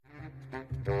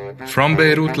From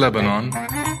Beirut, Lebanon,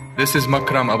 this is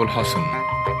Makram Abul Hassan,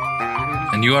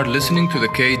 and you are listening to the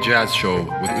K Jazz Show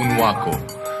with Unwako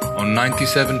on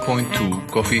 97.2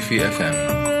 Kofifi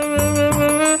FM.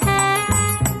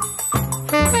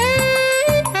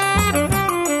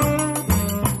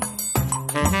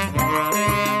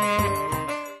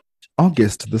 Our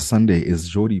guest this Sunday is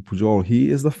Jordi Pujol.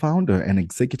 He is the founder and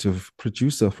executive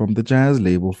producer from the jazz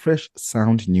label Fresh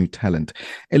Sound New Talent,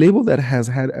 a label that has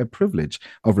had a privilege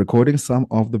of recording some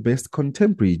of the best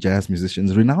contemporary jazz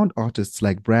musicians, renowned artists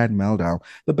like Brad Mehldau,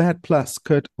 The Bad Plus,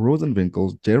 Kurt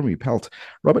Rosenwinkel, Jeremy Pelt,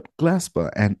 Robert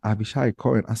Glasper, and Avishai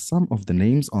Cohen are some of the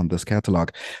names on this catalog.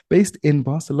 Based in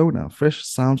Barcelona, Fresh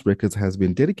Sounds Records has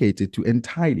been dedicated to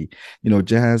entirely,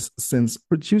 jazz since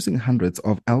producing hundreds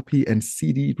of LP and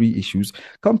CD reissues,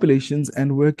 compilations,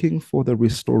 and working for the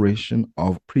restoration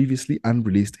of previously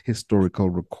unreleased historical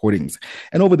recordings.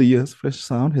 And over the years, Fresh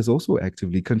Sound has also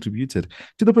actively contributed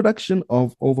to the production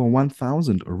of over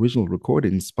 1,000 original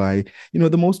recordings by,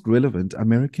 the most relevant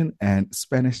American and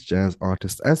Spanish jazz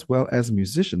artists, as well as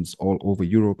musicians all over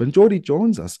Europe. And Jordi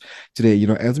joins us today,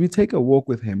 as we take a walk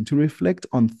with him to reflect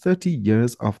on 30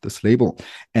 years of this label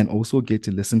and also get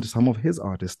to listen to some of his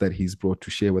artists that he's brought to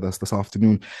share with us this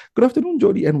afternoon. Good afternoon,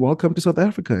 Jordi, and welcome to South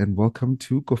Africa, and welcome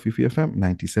to Kofifi FM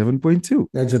 97.2.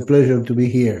 It's a pleasure to be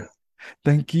here.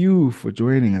 Thank you for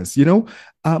joining us. You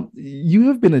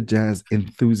have been a jazz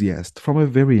enthusiast from a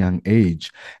very young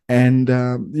age, and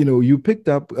you picked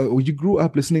up, you grew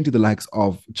up listening to the likes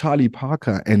of Charlie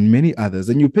Parker and many others,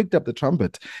 and you picked up the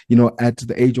trumpet, at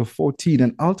the age of 14,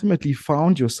 and ultimately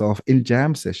found yourself in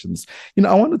jam sessions.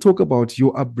 I want to talk about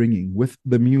your upbringing with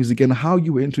the music and how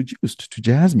you were introduced to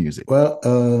jazz music. Well,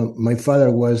 my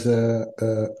father was a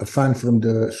fan from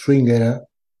the swing era,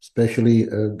 especially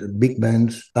the big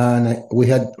bands. And we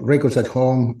had records at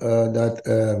home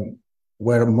that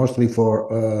were mostly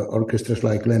for orchestras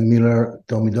like Glenn Miller,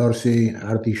 Tommy Dorsey,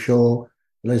 Artie Shaw,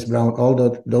 Les Brown, all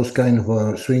those kind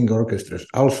of swing orchestras.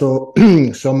 Also,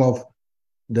 some of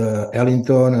the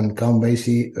Ellington and Count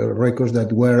Basie records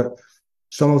that were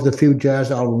some of the few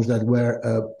jazz albums that were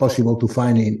possible to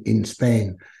find in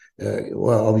Spain.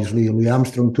 Well, obviously Louis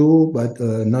Armstrong too, but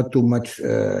not too much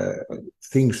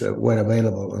things were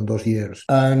available in those years.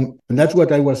 And that's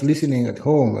what I was listening at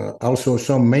home. Also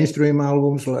some mainstream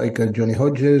albums like Johnny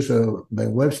Hodges,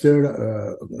 Ben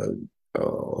Webster,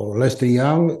 or Lester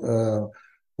Young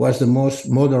was the most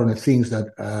modern things that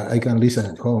I can listen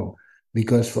at home.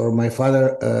 Because for my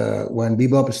father, when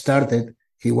bebop started,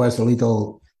 he was a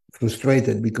little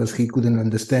frustrated because he couldn't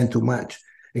understand too much,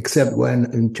 except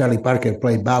when Charlie Parker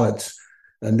played ballads.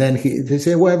 And then they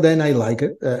say, well, then I like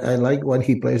it. I like when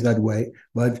he plays that way.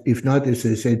 But if not, they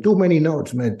say, too many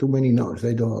notes, man, too many notes.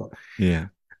 They don't. Yeah.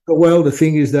 Well, the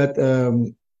thing is that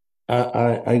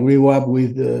I grew up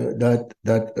with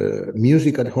that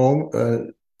music at home.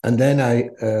 And then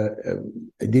I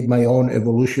did my own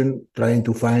evolution, trying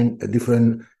to find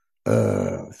different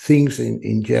things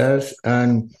in jazz,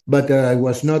 but I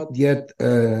was not yet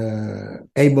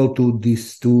able to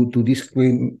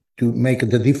make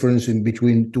the difference in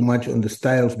between too much on the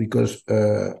styles, because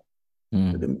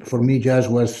for me jazz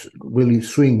was really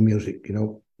swing music,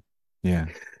 Yeah.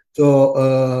 So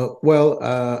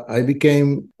I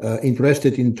became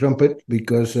interested in trumpet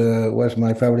because it was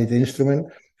my favorite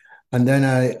instrument. And then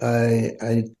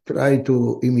I tried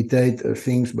to imitate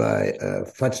things by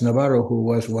Fats Navarro, who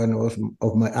was one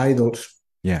of my idols.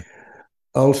 Yeah.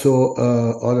 Also,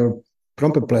 other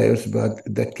trumpet players, but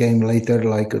that came later,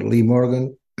 like Lee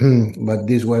Morgan. But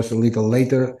this was a little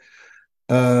later.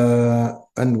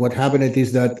 And what happened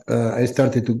is that I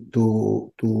started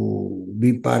to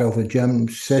be part of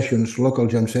local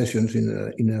jam sessions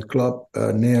in a club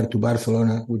near to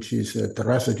Barcelona, which is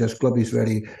Terrassa Jazz Club. Is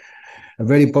a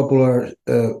very popular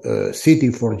city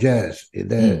for jazz.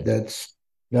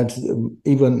 That's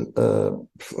even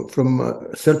from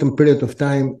a certain period of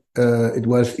time, it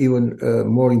was even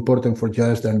more important for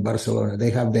jazz than Barcelona. They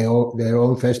have their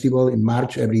own festival in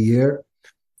March every year,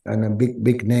 and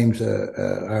big names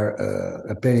are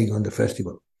appearing on the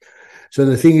festival. So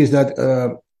the thing is that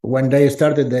when they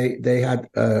started, they had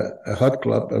a hot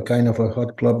club, a kind of a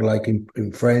hot club like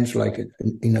in France, like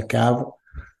in a cave.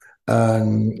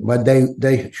 But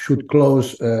they should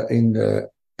close in the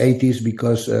 80s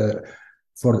because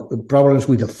for problems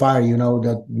with the fire,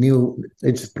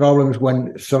 it's problems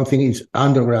when something is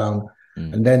underground.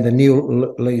 And then the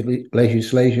new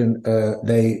legislation,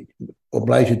 they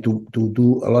obliged to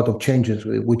do a lot of changes,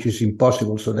 which is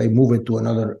impossible. So they move it to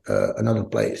another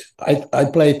place. I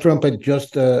play trumpet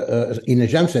just in a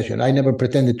jam session. I never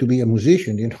pretended to be a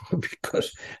musician,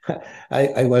 because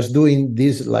I was doing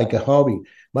this like a hobby.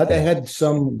 But I had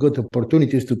some good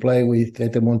opportunities to play with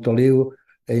Tete Montoliu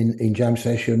in jam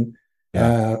session,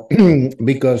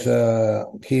 because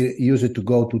he used to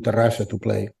go to Terrassa to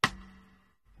play.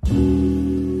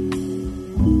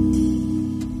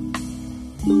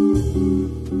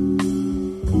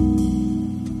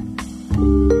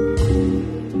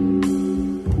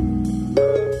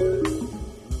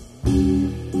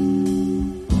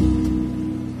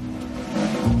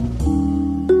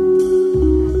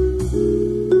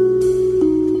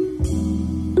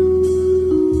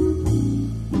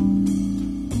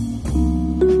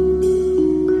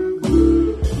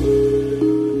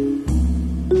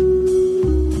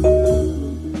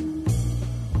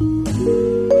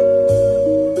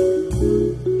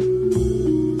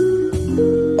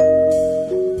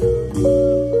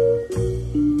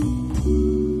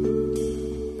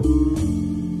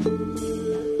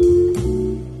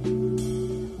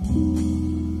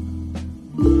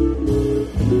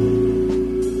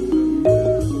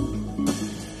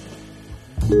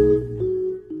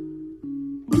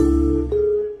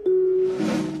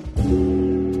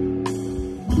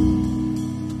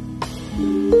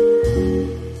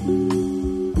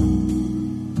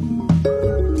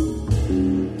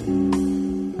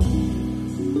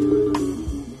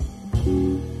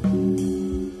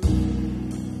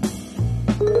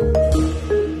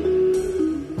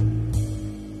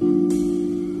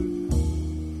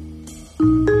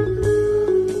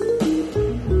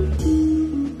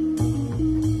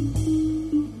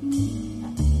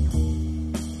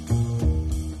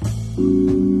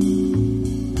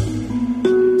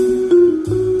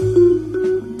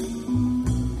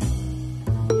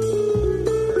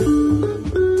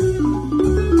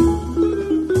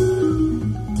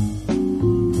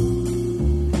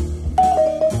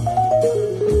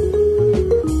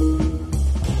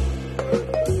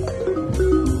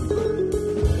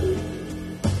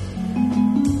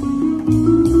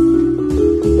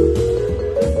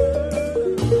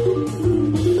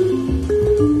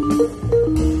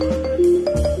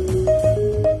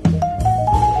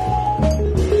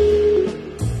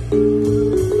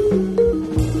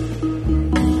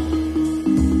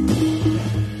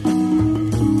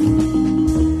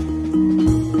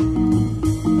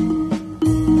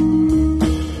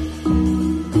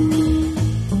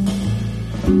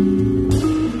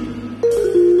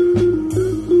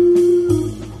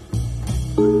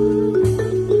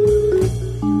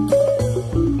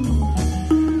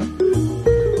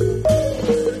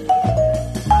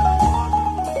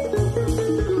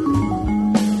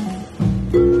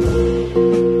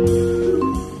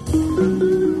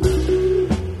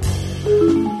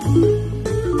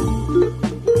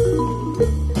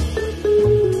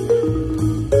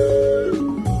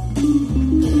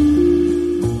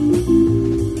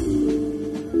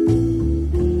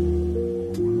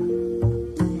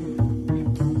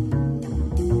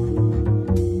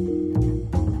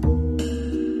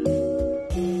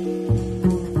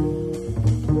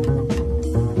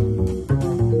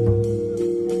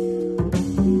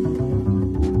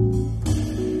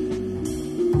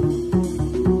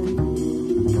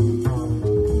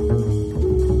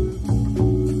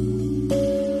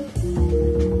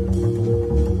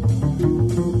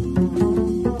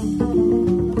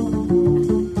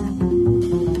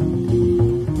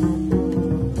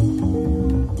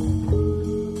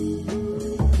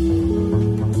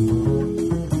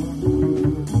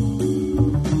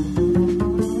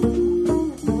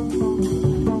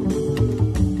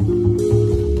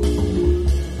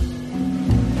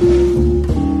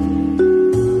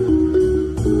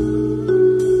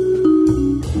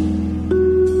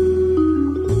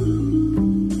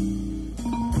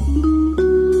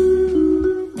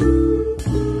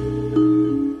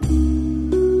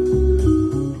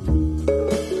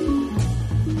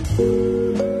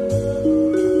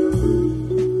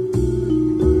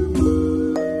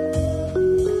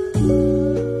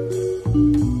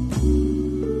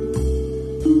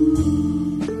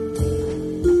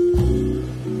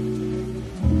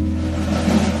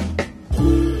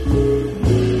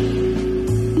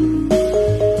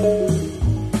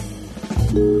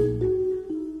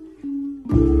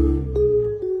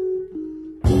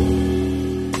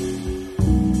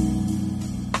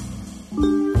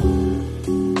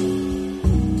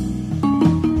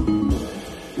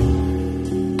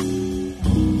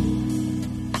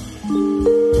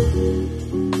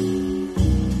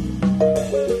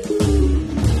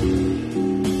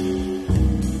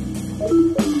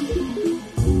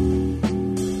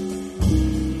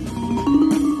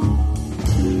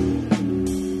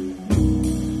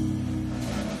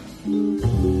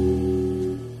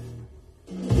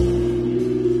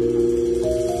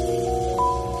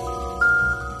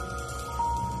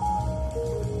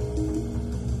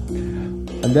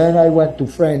 And then I went to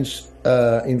France.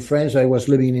 In France, I was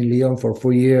living in Lyon for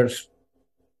 4 years.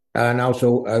 And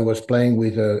also, I was playing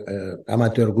with an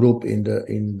amateur group in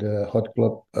the hot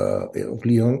club of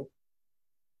Lyon.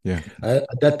 Yeah.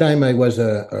 At that time, I was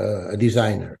a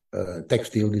designer, a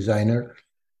textile designer,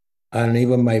 and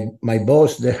even my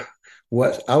boss there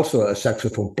was also a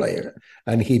saxophone player,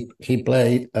 and he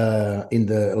played in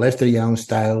the Lester Young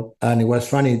style, and it was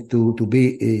funny to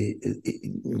be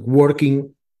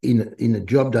working in a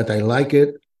job that I like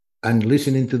it, and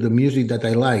listening to the music that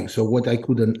I like. So what I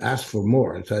couldn't ask for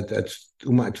more. That's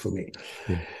too much for me.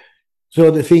 Yeah. So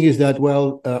the thing is that,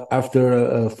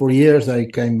 after 4 years, I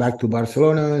came back to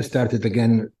Barcelona, started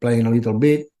again playing a little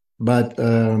bit. But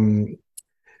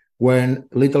when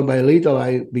little by little,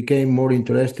 I became more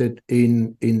interested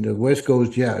in the West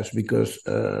Coast jazz, because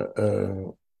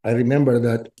I remember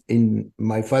that in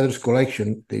my father's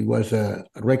collection, there was a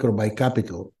record by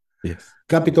Capitol. Yes.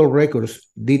 Capitol Records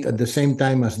did at the same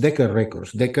time as Decca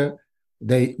Records. Decca,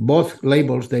 both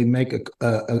labels, they make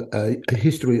a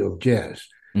history of jazz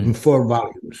in 4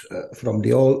 volumes, from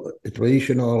the old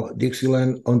traditional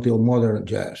Dixieland until modern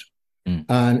jazz.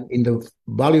 And in the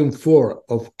volume 4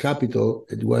 of Capitol,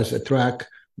 it was a track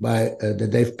by the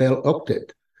Dave Pelt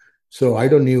Octet. So I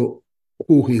don't know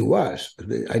who he was.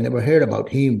 I never heard about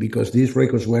him, because these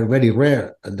records were very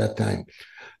rare at that time.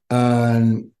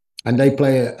 And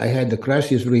I had the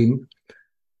Crash's Dream,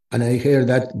 and I heard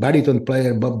that baritone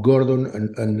player Bob Gordon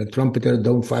and the trumpeter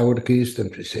Don Fauerkist,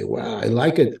 and I say, wow, I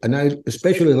like it. And I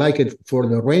especially like it for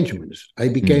the arrangements. I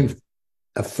became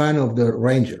a fan of the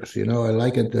arrangers. I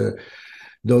like it,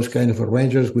 those kind of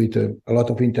arrangers with a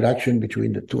lot of interaction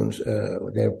between the tunes.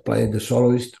 They're playing the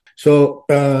soloist. So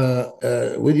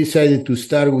we decided to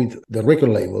start with the record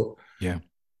label. Yeah.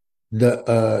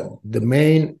 The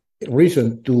main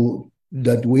reason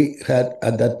that we had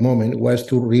at that moment was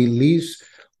to release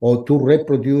or to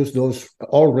reproduce those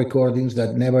old recordings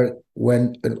that never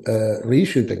went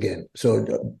reissued again.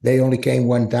 So they only came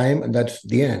one time, and that's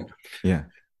the end. Yeah.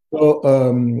 So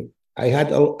I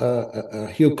had a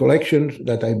huge collections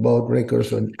that I bought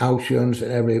records on auctions,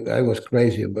 and I was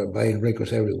crazy about buying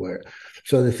records everywhere.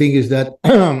 So the thing is that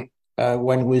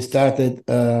when we started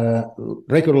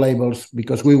record labels,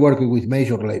 because we worked with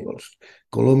major labels,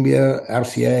 Columbia,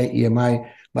 RCA, EMI,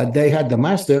 but they had the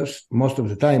masters most of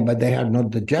the time, but they had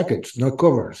not the jackets, no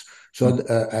covers. So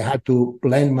I had to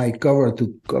lend my cover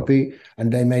to copy,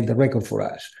 and they made the record for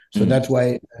us. So that's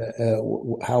why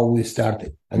how we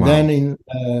started. And then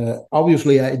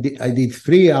obviously I did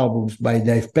 3 albums by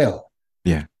Dave Pelt.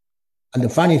 Yeah. And the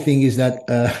funny thing is that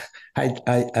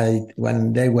I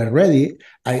when they were ready,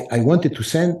 I wanted to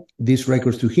send these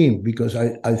records to him, because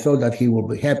I thought that he would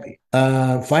be happy.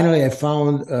 Finally, I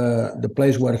found the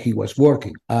place where he was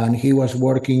working, and he was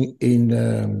working in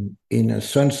a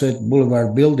Sunset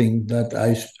Boulevard building that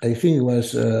I think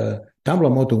was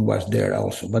Tambla Motown was there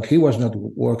also, but he was not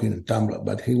working in Tambla,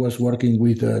 but he was working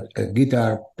with a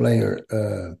guitar player,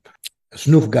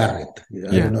 Snoop Garrett.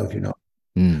 I don't know if you know.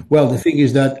 Well, the thing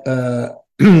is that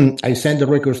I sent the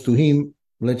records to him,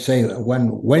 let's say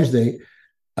one Wednesday,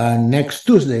 and next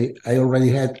Tuesday, I already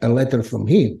had a letter from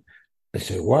him. I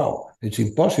said, wow, it's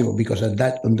impossible, because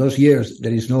on those years,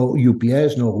 there is no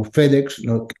UPS, no FedEx,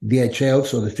 no DHL,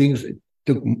 so the things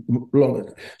took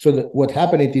longer. So what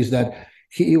happened is that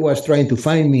he was trying to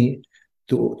find me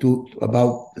to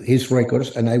about his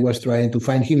records, and I was trying to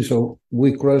find him, so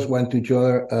we crossed one to each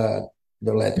other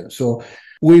the letter. So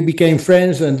we became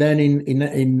friends, and then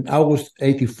in August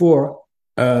 '84,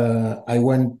 I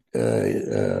went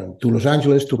to Los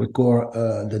Angeles to record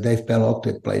the Dave Pelt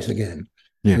Octet place again.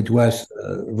 Yeah. It was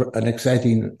an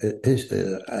exciting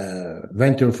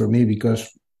venture for me, because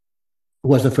it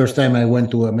was the first time I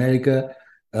went to America.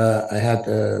 I had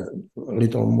a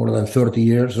little more than 30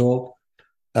 years old,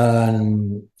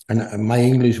 and my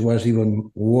English was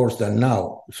even worse than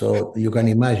now. So you can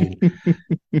imagine.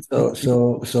 So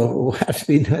it has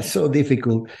been so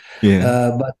difficult.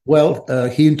 Yeah. But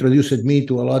he introduced me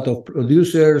to a lot of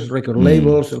producers, record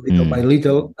labels. Little by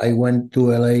little, I went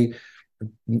to LA.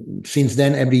 Since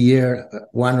then, every year,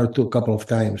 one or two, couple of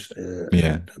times.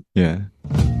 Yeah.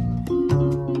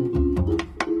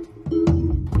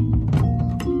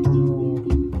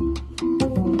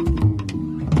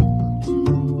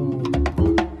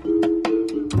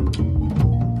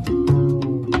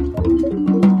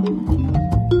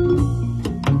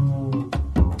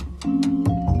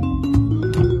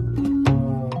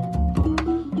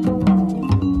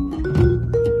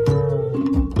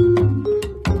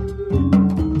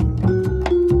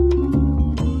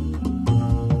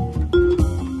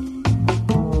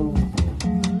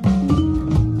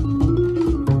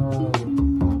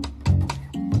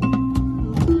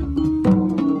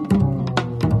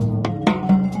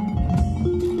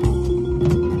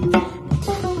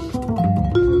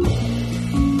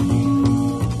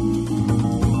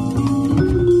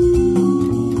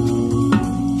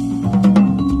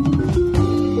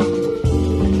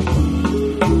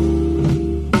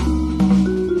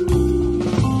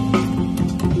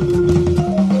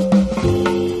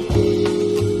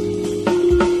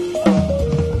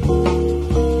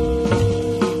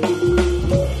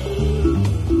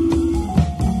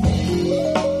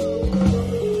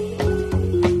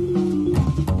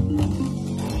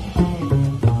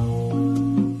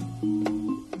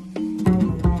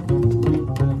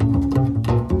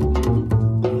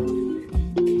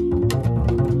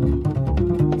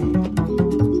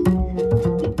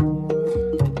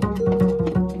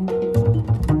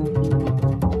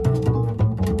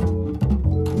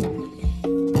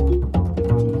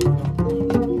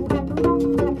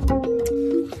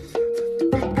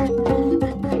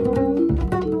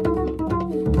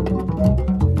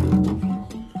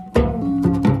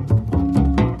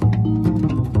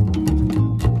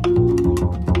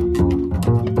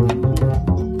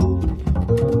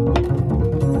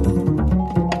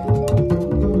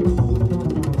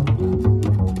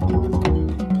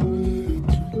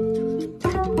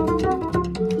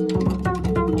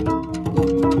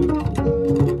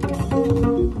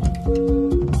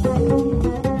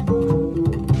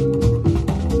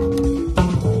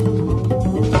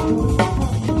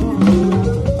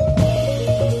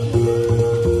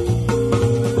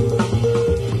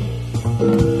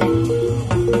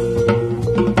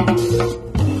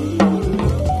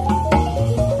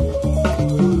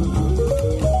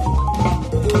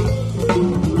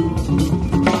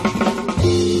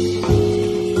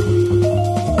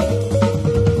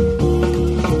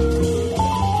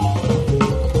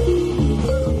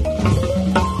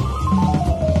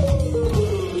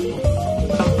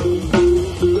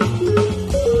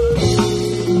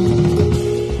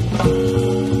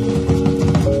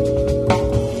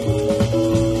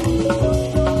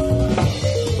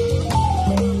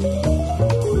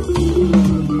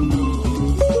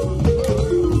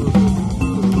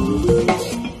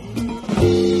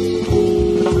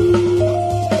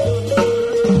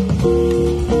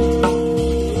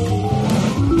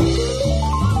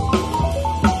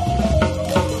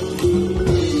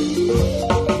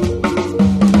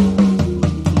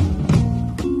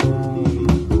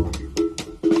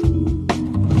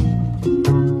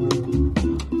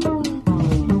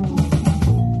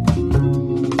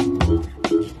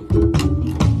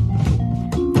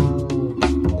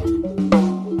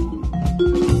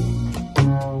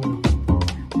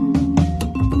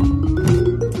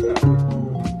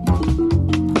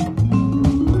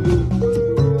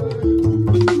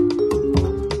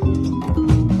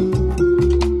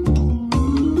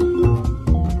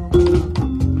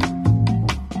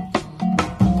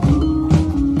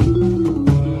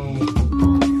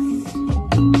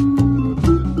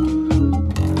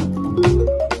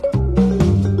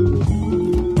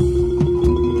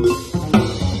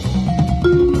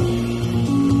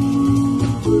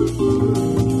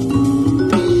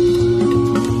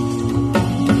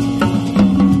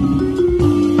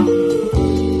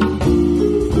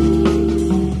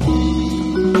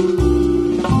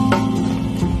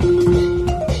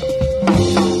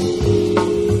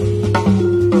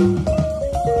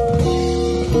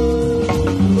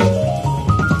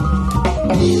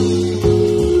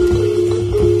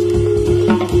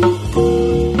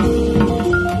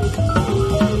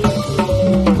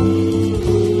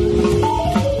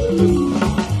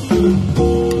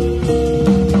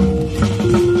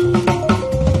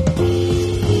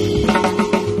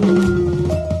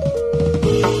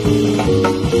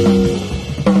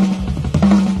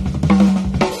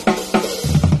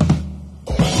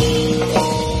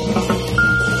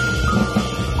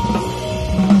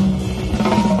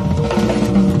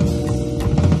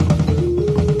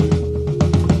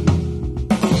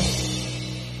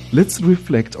 let's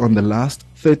reflect on the last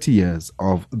 30 years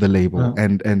of the label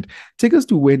and take us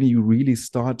to when you really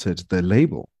started the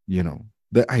label,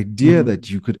 the idea that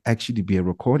you could actually be a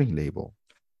recording label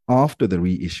after the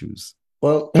reissues.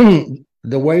 Well,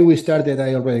 the way we started,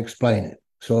 I already explained it.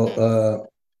 So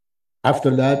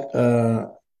after that,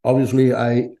 obviously,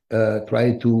 I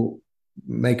tried to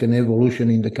make an evolution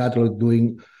in the catalog,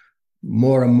 doing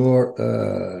more and more,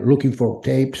 looking for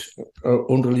tapes,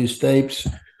 unreleased tapes.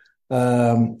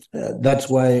 That's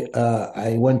why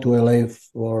I went to LA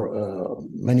for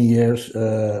many years,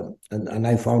 and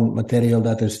I found material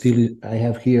that I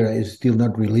have here is still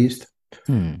not released.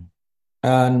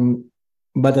 And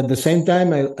but at the same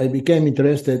time, I became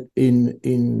interested in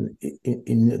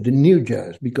the new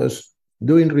jazz, because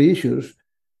doing reissues,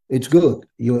 it's good.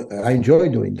 I enjoy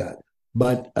doing that,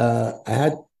 but I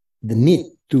had the need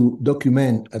to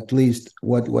document at least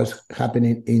what was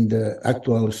happening in the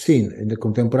actual scene, in the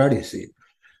contemporary scene.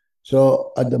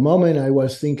 So at the moment, I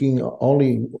was thinking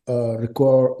only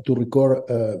record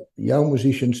young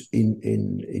musicians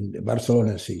in the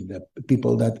Barcelona scene, the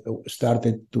people that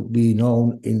started to be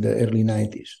known in the early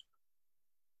 90s.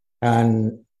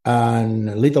 And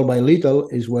little by little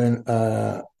is when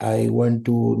I went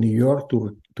to New York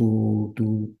to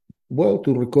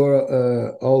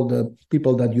record all the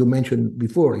people that you mentioned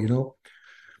before,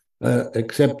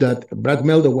 except that Brad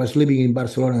Mehldau was living in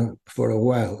Barcelona for a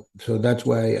while. So that's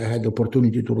why I had the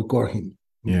opportunity to record him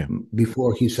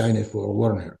before he signed it for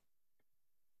Warner.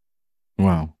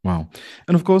 Wow.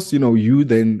 And of course, you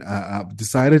then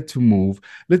decided to move.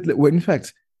 In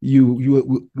fact, you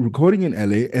were recording in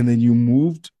LA and then you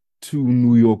moved to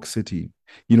New York City,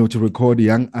 to record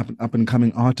young up and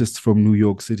coming artists from New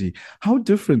York City. How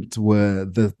different were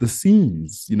the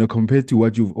scenes, compared to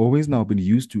what you've always now been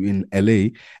used to in LA,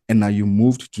 and now you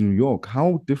moved to New York?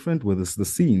 How different were the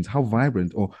scenes? How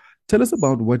vibrant? Or tell us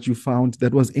about what you found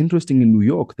that was interesting in New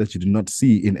York that you did not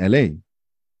see in LA.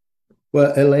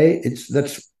 Well, LA,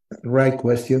 that's the right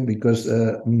question, because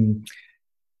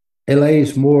LA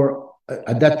is more,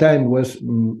 at that time, was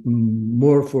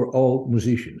more for all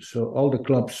musicians. So all the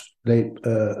clubs,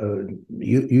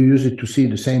 you use it to see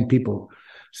the same people.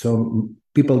 So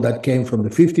people that came from the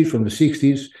 50s, from the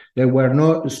 60s, there were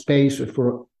no space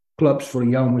for clubs for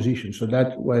young musicians. So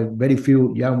that's why very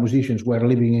few young musicians were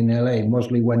living in LA,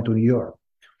 mostly went to New York.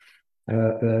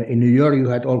 In New York, you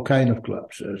had all kinds of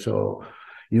clubs. So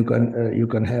you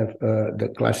can have the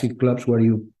classic clubs where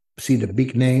you see the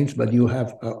big names, but you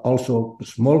have also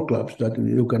small clubs that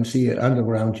you can see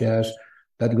underground jazz.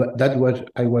 That was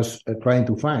I was trying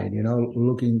to find,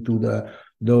 looking to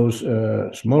those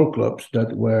small clubs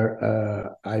that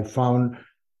where I found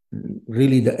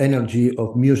really the energy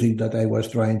of music that I was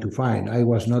trying to find. I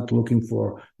was not looking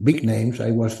for big names.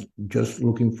 I was just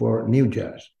looking for new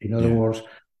jazz. In other words,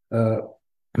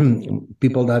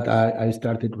 people that I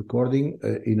started recording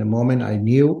in a moment I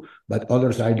knew, but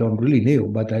others I don't really knew,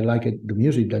 but I liked the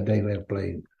music that they were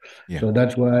playing. Yeah. So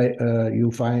that's why you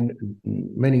find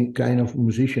many kind of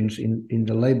musicians in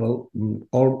the label,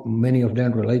 many of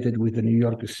them related with the New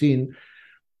York scene.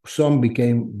 Some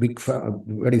became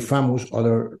very famous,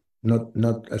 other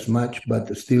not as much, but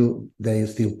they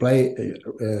still play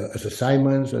as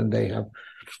assignments, and they have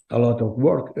a lot of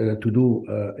work to do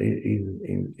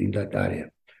in that area.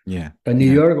 Yeah. And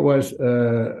New York was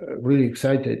really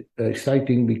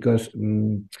exciting because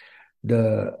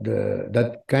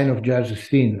that kind of jazz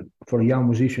scene for young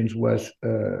musicians was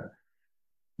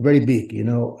very big.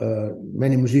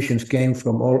 Many musicians came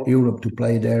from all Europe to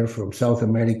play there, from South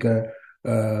America.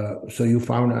 So you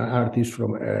found artists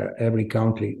from every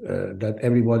country that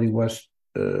everybody was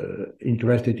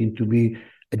interested in to be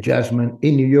a jazzman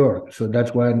in New York. So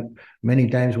that's why many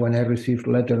times when I received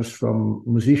letters from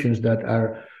musicians that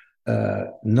are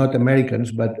not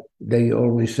Americans, but they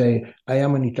always say, I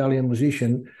am an Italian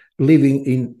musician living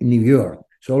in New York.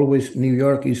 So always New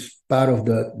York is part of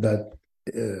that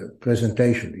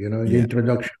presentation, the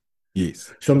introduction.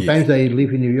 Yes. Sometimes they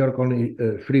live in New York only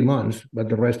 3 months, but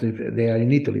the rest they are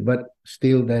in Italy. But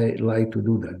still, they like to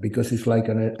do that because it's like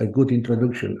a good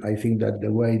introduction. I think that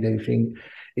the way they think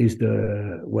is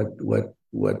what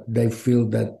they feel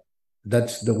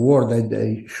that's the word that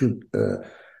they should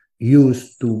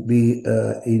use to be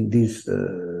in this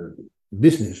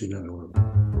business. In other words.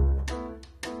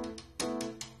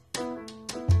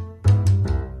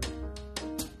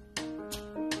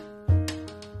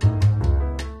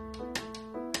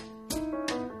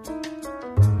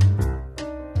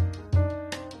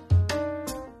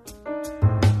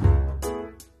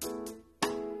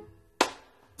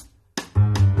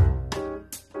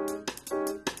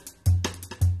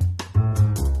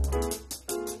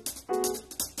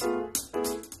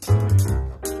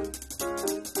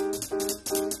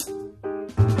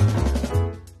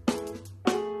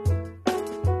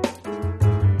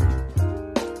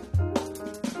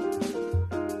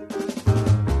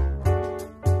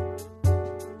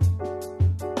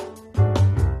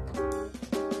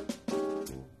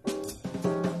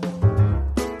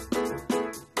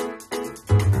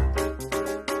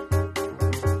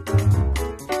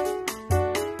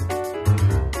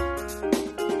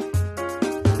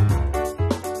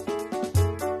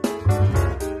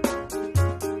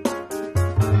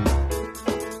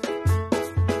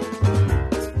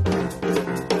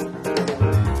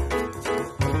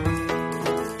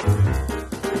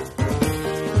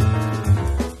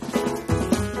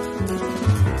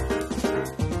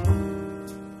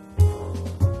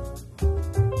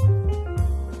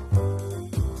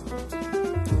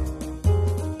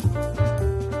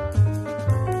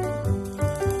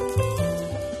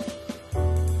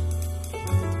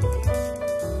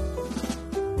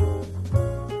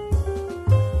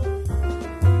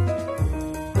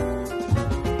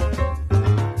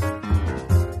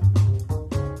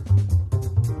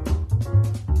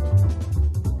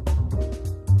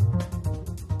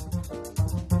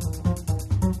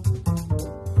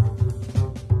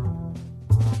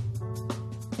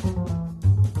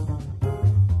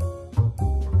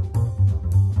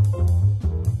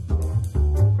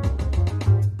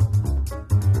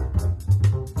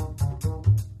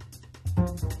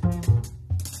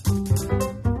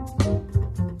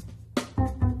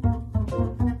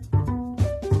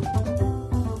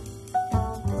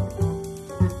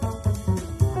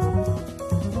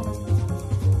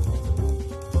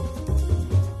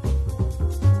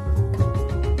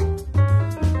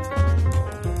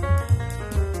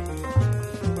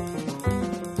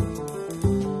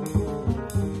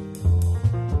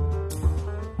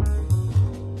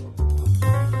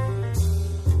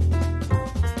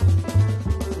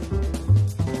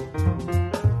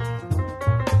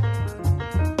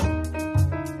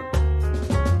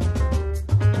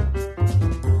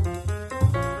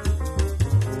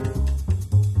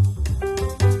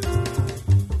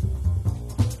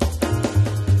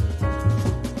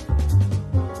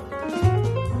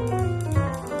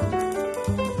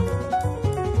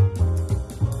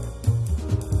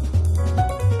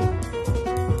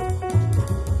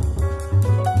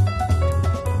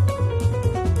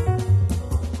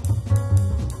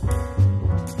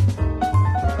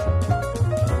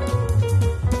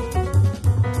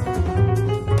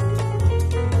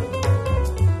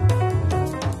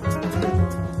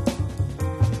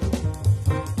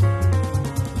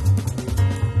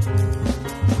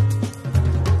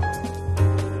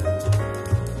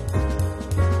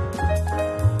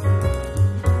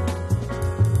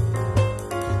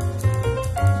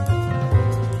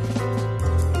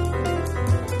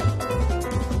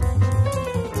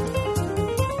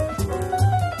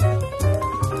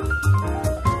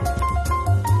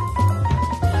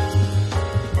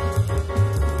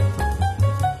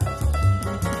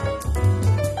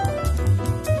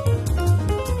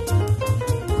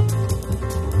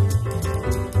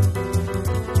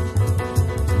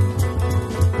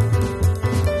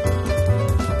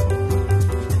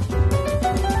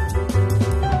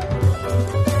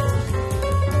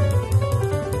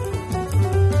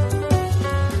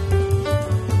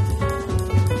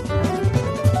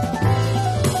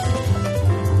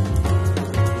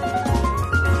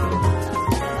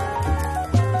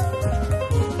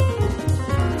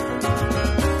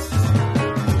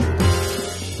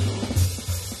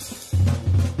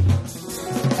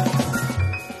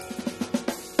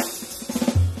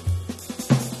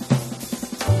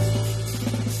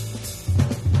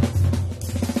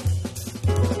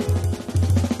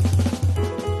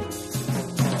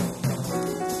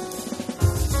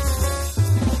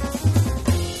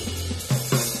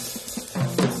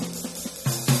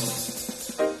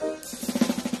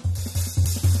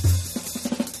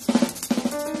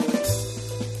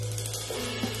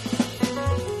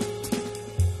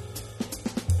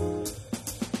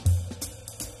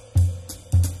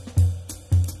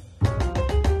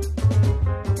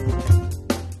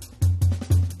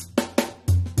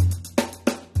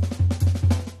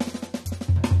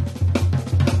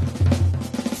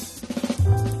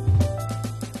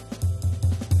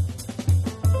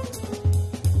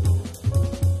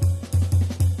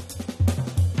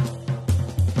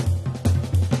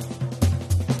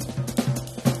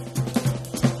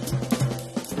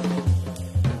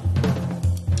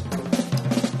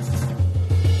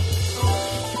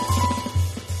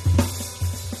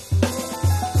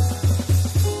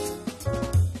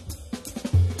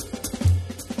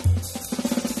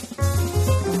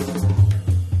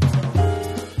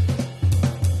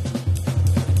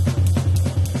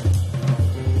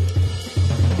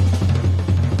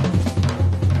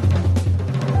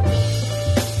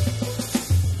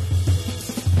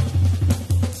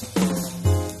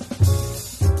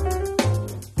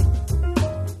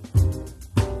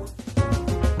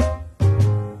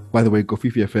 By the way,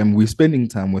 Kofifi FM, we're spending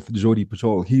time with Jordi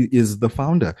Pujol. He is the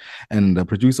founder and the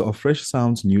producer of Fresh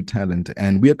Sounds New Talent,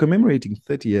 and we are commemorating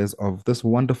 30 years of this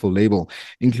wonderful label,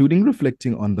 including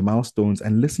reflecting on the milestones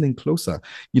and listening closer,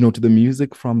 to the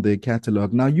music from their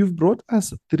catalog. Now, you've brought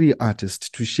us 3 artists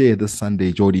to share this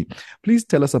Sunday, Jordi. Please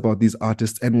tell us about these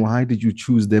artists and why did you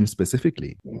choose them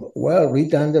specifically? Well,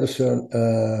 Reed Anderson,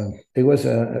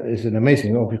 is an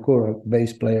amazing, of course,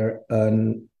 bass player,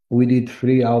 and we did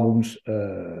 3 albums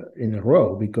in a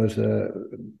row because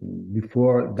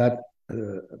before that,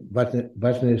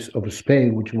 Vastness of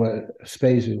Space, which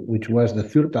was the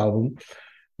 3rd album,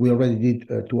 we already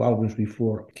did 2 albums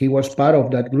before. He was part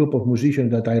of that group of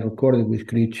musicians that I recorded with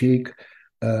Chris Cheek,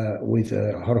 with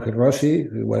Jorge Rossi,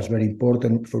 who was very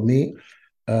important for me.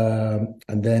 And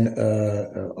then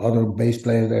other bass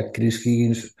players like Chris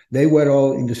Higgins, they were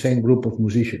all in the same group of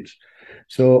musicians.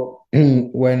 So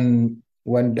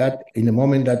when that, in the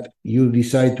moment that you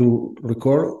decide to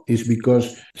record, is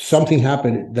because something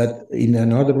happened that in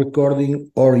another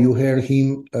recording, or you hear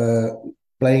him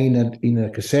playing it in a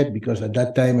cassette, because at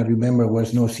that time I remember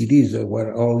was no CDs, they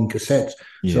were all in cassettes.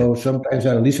 Yeah. So sometimes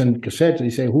I listen to cassettes, I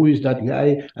say, who is that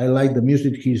guy? I like the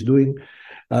music he's doing.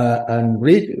 And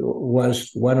Reed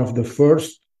was one of the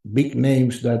first big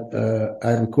names that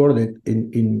I recorded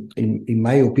in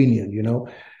my opinion,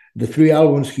 The 3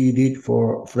 albums he did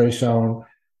for Fresh Sound,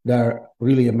 they're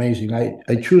really amazing.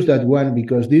 I choose that one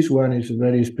because this one is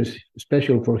very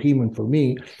special for him and for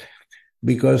me,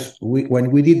 because when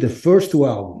we did the first 2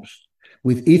 albums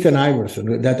with Ethan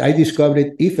Iverson, that I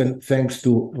discovered Ethan thanks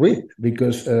to Reed,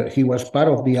 because he was part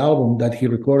of the album that he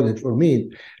recorded for me.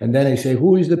 And then I say,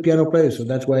 who is the piano player? So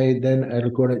that's why then I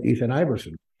recorded Ethan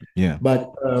Iverson. Yeah. But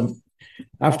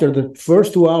after the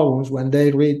first 2 albums, when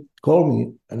Reed called me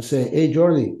and say, hey,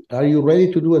 Jordi, are you ready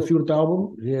to do a 3rd album?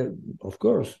 Yeah, of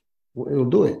course,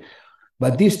 we'll do it.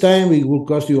 But this time it will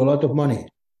cost you a lot of money.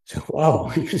 So,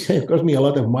 wow, it cost me a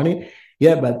lot of money.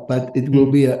 Yeah, but it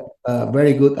will be a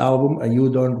very good album, and you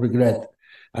don't regret.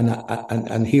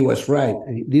 And he was right.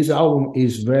 This album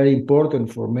is very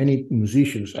important for many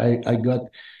musicians. I got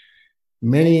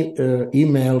many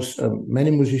emails.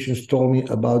 Many musicians told me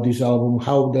about this album,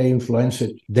 how they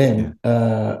influenced them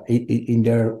in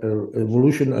their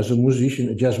evolution as a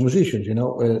musician, jazz musicians.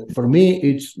 For me,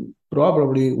 it's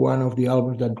probably one of the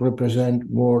albums that represent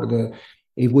more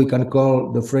if we can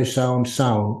call the Fresh sound,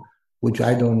 which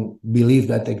I don't believe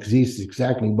that exists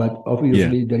exactly, but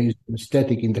obviously there is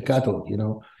aesthetic in the catalog,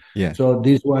 Yeah. So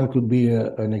this one could be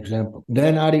an example.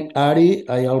 Then Ari,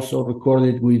 I also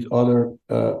recorded with other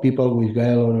people, with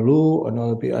Gael Honolulu, and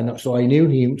other people, and so I knew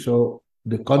him. So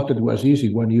the content was easy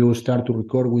when you start to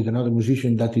record with another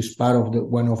musician that is part of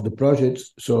one of the projects.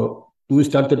 So we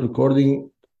started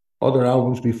recording other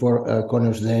albums before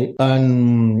Connor's Day,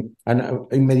 and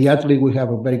immediately we have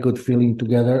a very good feeling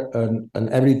together. And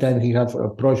every time he have a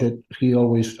project, he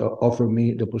always offered me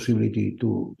the possibility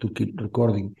to keep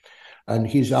recording. And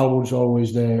his albums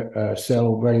always there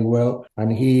sell very well. And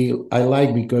I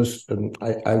like because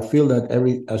I feel that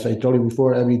as I told you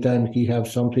before, every time he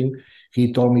has something,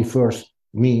 he told me first,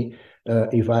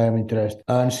 if I am interested.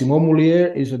 And Simon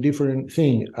Moulier is a different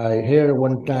thing. I heard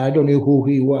one time, I don't know who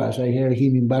he was, I heard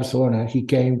him in Barcelona. He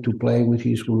came to play with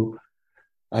his group,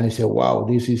 and I said, wow,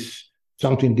 this is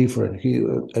something different.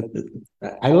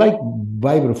 I like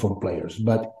vibraphone players,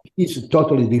 but he's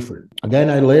totally different. And then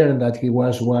I learned that he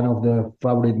was one of the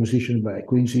favorite musicians by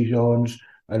Quincy Jones,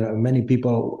 and many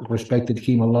people respected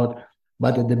him a lot.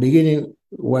 But at the beginning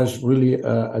was really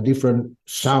a different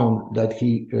sound that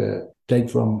he take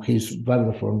from his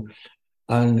vibraphone,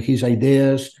 and his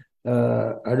ideas.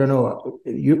 I don't know.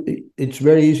 It's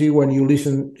very easy when you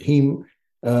listen to him.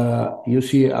 You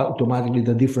see automatically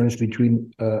the difference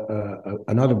between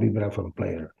another vibraphone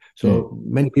player. So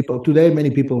many people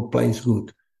plays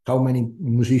good. How many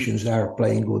musicians are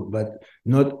playing good, but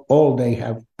not all they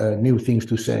have new things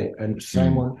to say. And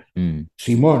Simon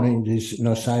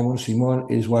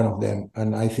is one of them.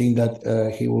 And I think that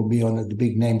he will be one of the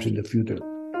big names in the future.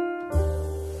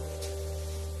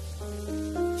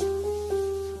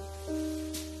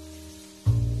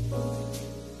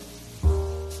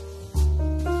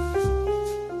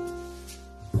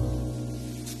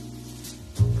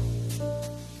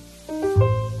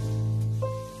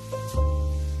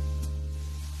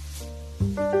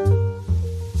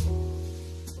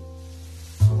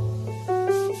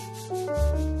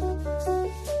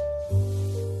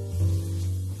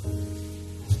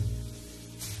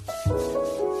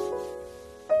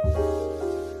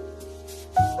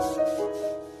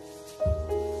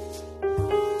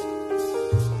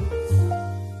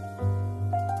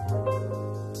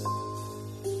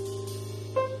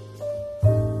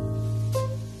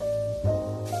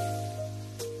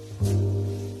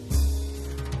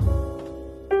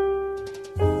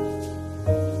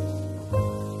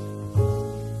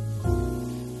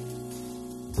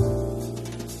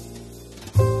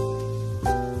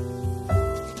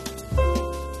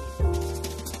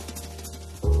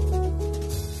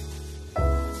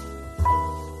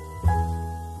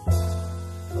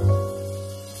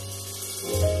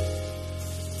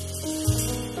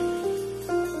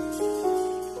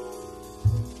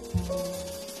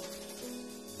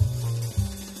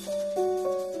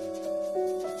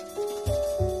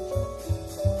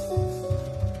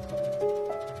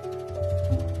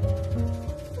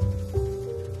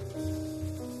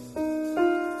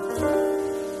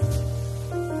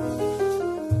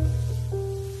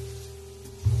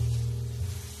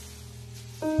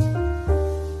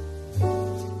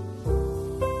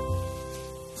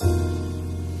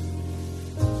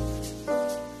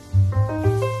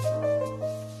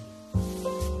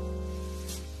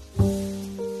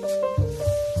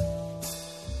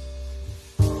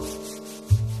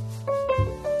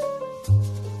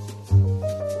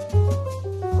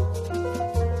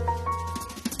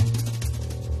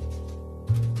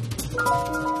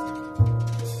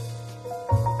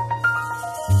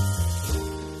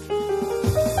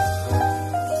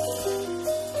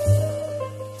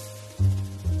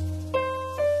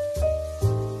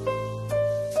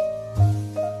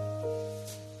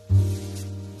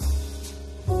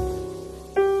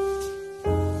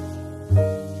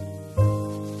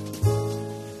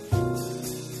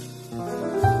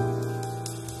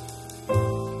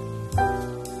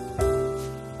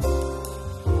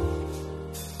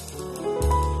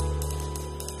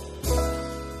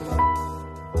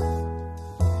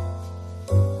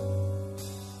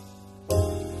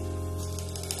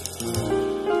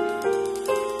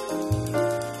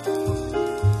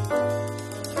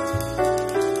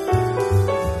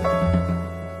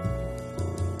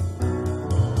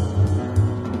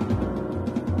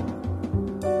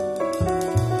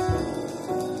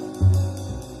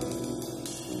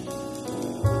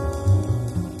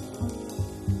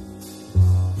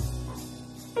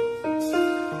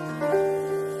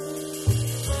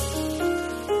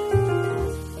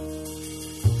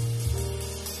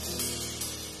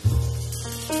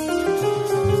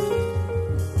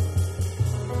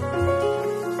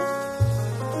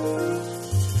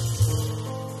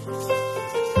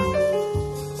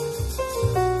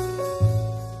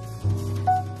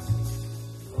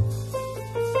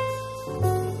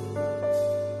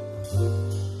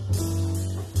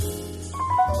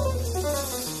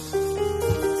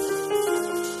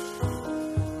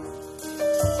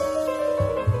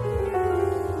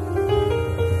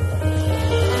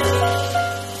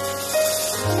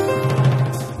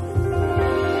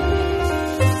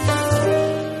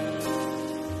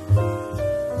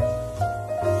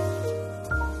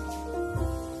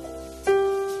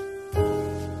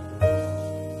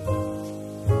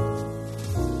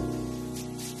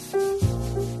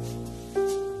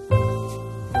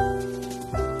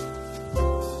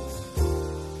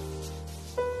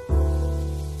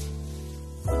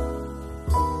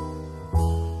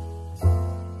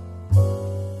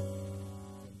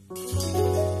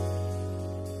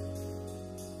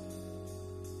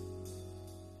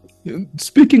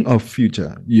 Speaking of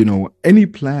future, any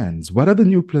plans? What are the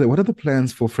what are the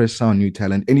plans for Fresh Sound New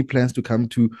Talent? Any plans to come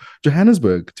to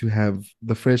Johannesburg to have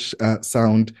the Fresh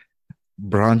Sound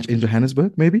branch in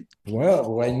Johannesburg, maybe?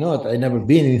 Well, why not? I've never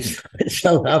been in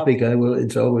South Africa. Well,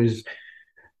 it's always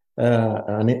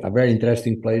a very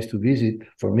interesting place to visit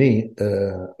for me,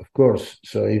 of course.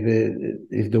 So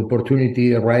if the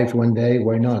opportunity arrives one day,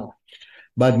 why not?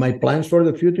 But my plans for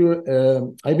the future,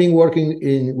 I've been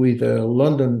working with a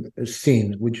London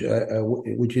scene, which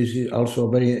is also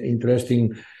a very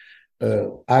interesting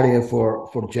area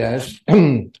for jazz.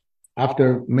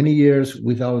 After many years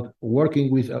without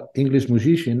working with English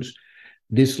musicians,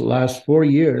 these last 4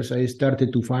 years, I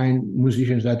started to find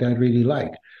musicians that I really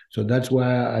like. So that's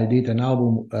why I did an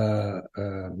album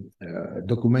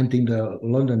documenting the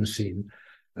London scene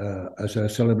as a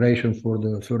celebration for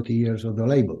the 30 years of the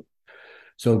label.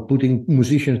 So putting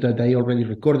musicians that I already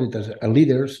recorded as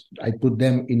leaders, I put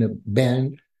them in a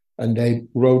band and they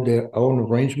wrote their own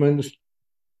arrangements.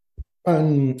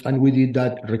 And we did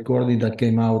that recording that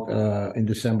came out in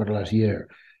December last year.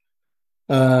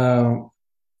 Now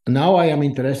I am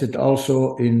interested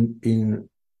also in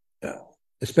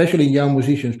especially young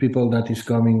musicians, people that is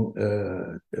coming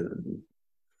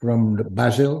from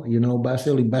Basel,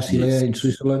 Basel, in Basilea, yes, in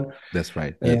Switzerland. That's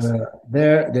right. Yes.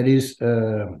 There is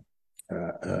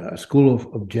a school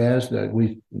of jazz that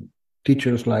with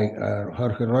teachers like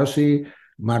Jorge Rossi,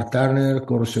 Mark Turner,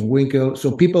 Rosenwinkel,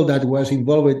 so people that was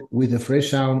involved with the Fresh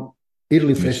Sound,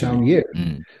 early Fresh Sound year.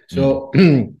 So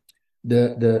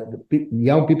the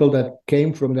young people that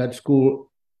came from that school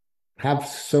have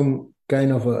some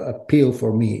kind of a appeal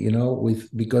for me,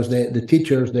 because the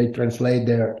teachers, they translate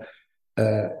their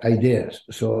ideas.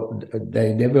 So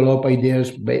they develop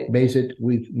ideas based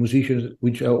with musicians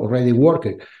which are already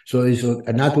working. So it's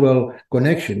a natural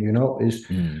connection,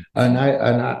 and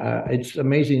it's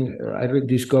amazing. I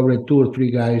discovered 2 or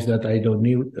 3 guys that I don't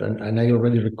knew, and I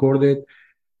already recorded.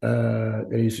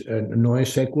 There is Noé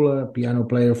Sekula, piano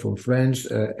player from France,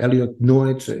 Elliot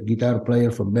Noetz, a guitar player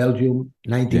from Belgium,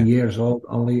 19 years old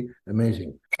only,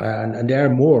 amazing. And there are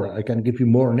more. I can give you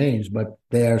more names, but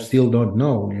they are still not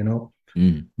known,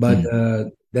 But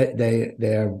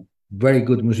they are very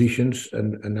good musicians,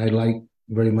 and I like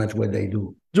very much what they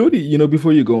do. Jordi,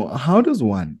 before you go, how does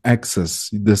one access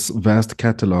this vast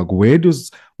catalog? Where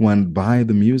does one buy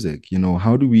the music?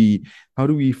 How do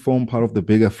we form part of the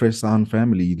bigger Fresh Sound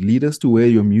family? Lead us to where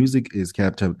your music is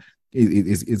kept.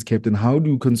 is kept, and how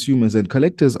do consumers and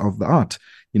collectors of the art,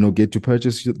 get to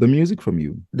purchase the music from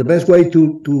you? The best way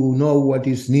to know what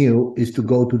is new is to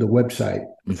go to the website,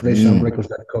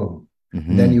 freshsoundrecords.com.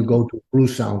 Then you go to Blue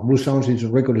Sound. Blue Sound is a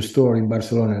record store in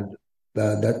Barcelona,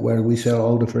 that where we sell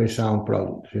all the Fresh Sound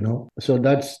products, So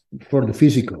that's for the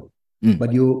physical.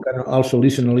 But you can also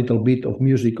listen a little bit of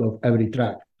music of every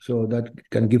track. So that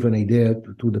can give an idea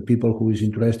to the people who is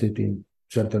interested in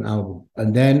certain album.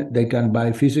 And then they can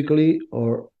buy physically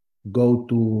or go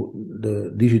to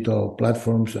the digital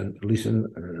platforms and listen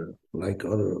like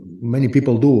many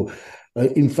people do.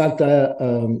 In fact,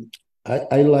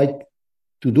 I like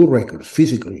to do records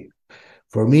physically.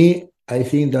 For me, I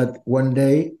think that one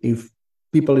day, if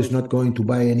people is not going to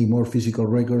buy any more physical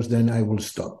records, then I will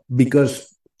stop.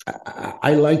 Because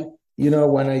I like,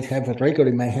 when I have a record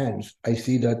in my hands, I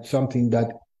see that something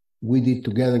that we did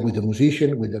together with the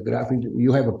musician, with the graphic,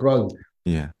 you have a product.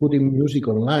 Yeah. Putting music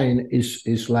online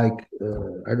is like,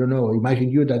 I don't know, imagine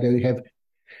you that you have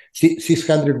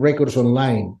 600 records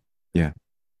online. Yeah.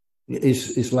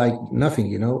 It's like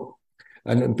nothing,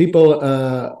 And people,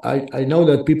 I know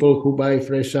that people who buy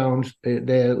Fresh Sounds,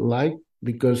 they like,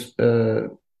 because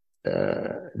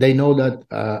they know that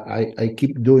I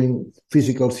keep doing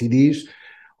physical CDs.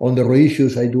 On the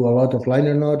reissues, I do a lot of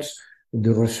liner notes,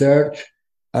 the research,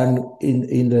 and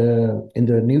in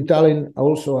the new talent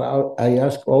also, I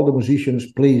ask all the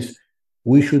musicians, please,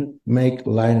 we should make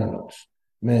liner notes.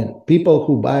 Man, people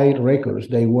who buy records,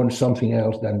 they want something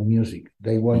else than music.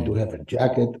 They want to have a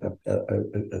jacket,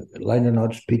 liner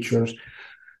notes, pictures.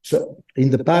 So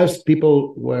in the past,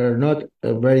 people were not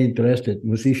very interested.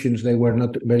 Musicians, they were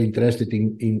not very interested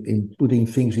in putting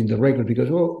things in the record because,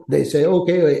 they say,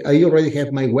 okay, I already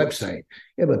have my website.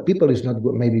 Yeah, but people is not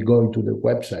maybe going to the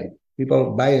website.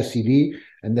 People buy a CD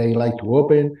and they like to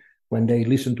open. When they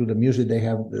listen to the music, they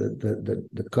have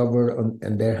the cover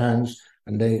in their hands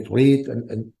and they read.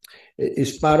 And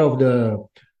it's part of the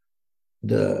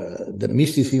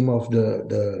mysticism of the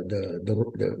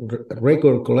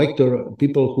record collector.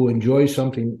 People who enjoy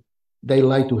something, they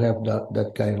like to have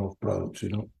that kind of products,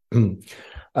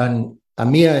 And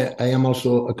me, I am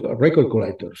also a record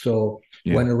collector. So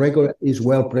when a record is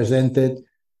well presented,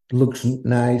 looks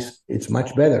nice, it's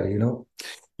much better,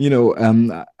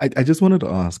 I just wanted to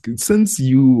ask, since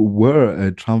you were a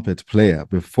trumpet player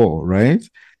before, right?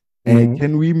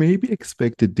 Can we maybe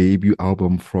expect a debut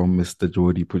album from Mr.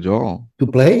 Jordi Pujol? To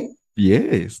play?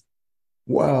 Yes.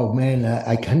 Wow, man,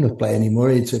 I cannot play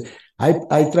anymore.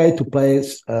 I try to play.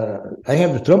 I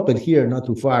have the trumpet here, not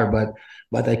too far, but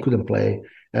I couldn't play.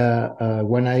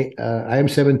 When I am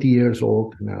 70 years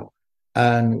old now,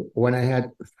 and when I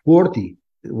had 40,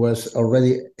 it was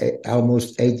already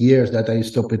almost 8 years that I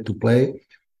stopped to play.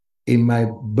 In my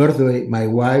birthday, my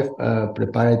wife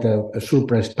prepared a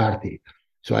surprise party.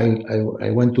 So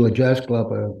I went to a jazz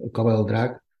club, a Cobble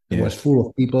Drag. It was full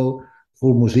of people,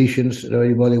 full musicians.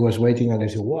 Everybody was waiting, and I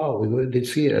said, "Wow, we did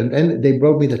see it." And then they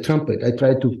brought me the trumpet. I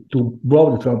tried to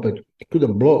blow the trumpet. I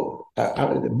couldn't blow.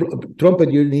 Trumpet,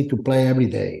 you need to play every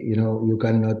day. You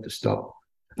cannot stop.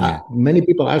 Many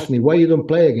people ask me, why you don't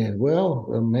play again? Well,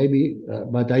 maybe,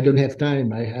 but I don't have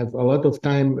time. I have a lot of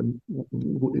time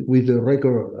with the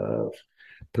record,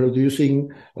 producing,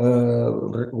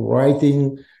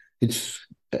 writing.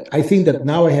 I think that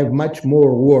now I have much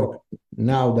more work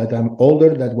now that I'm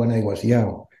older than when I was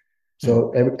young.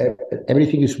 So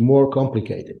everything is more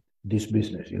complicated, this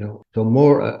business, So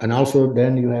more, and also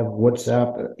then you have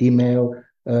WhatsApp, email,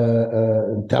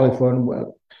 telephone.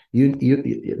 Well,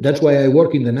 that's why I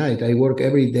work in the night. I work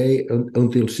every day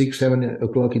until 6-7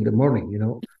 o'clock in the morning,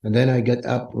 and then I get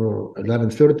up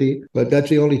 11:30. But that's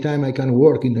the only time I can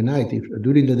work in the night. If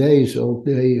during the day, so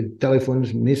the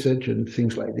telephones, message, and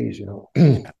things like this,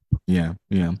 Yeah.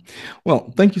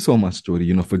 Well, thank you so much,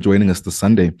 Jordi, for joining us this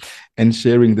Sunday and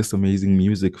sharing this amazing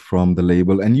music from the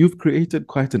label. And you've created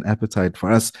quite an appetite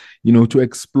for us, to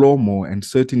explore more and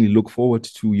certainly look forward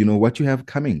to, what you have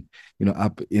coming,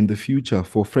 up in the future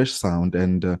for Fresh Sound.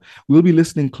 And we'll be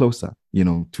listening closer,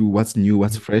 to what's new,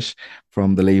 what's fresh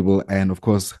from the label. And of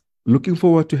course, looking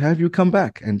forward to have you come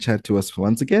back and chat to us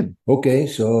once again. Okay,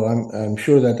 so I'm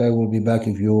sure that I will be back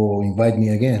if you invite me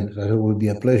again. So it will be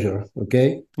a pleasure. Okay,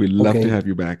 we'd love to have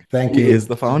you back. Thank you. He is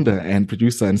the founder and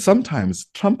producer and sometimes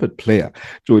trumpet player,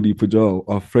 Jordi Pujol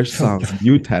of Fresh Sound's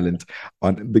new talent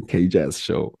on the K Jazz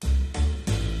Show.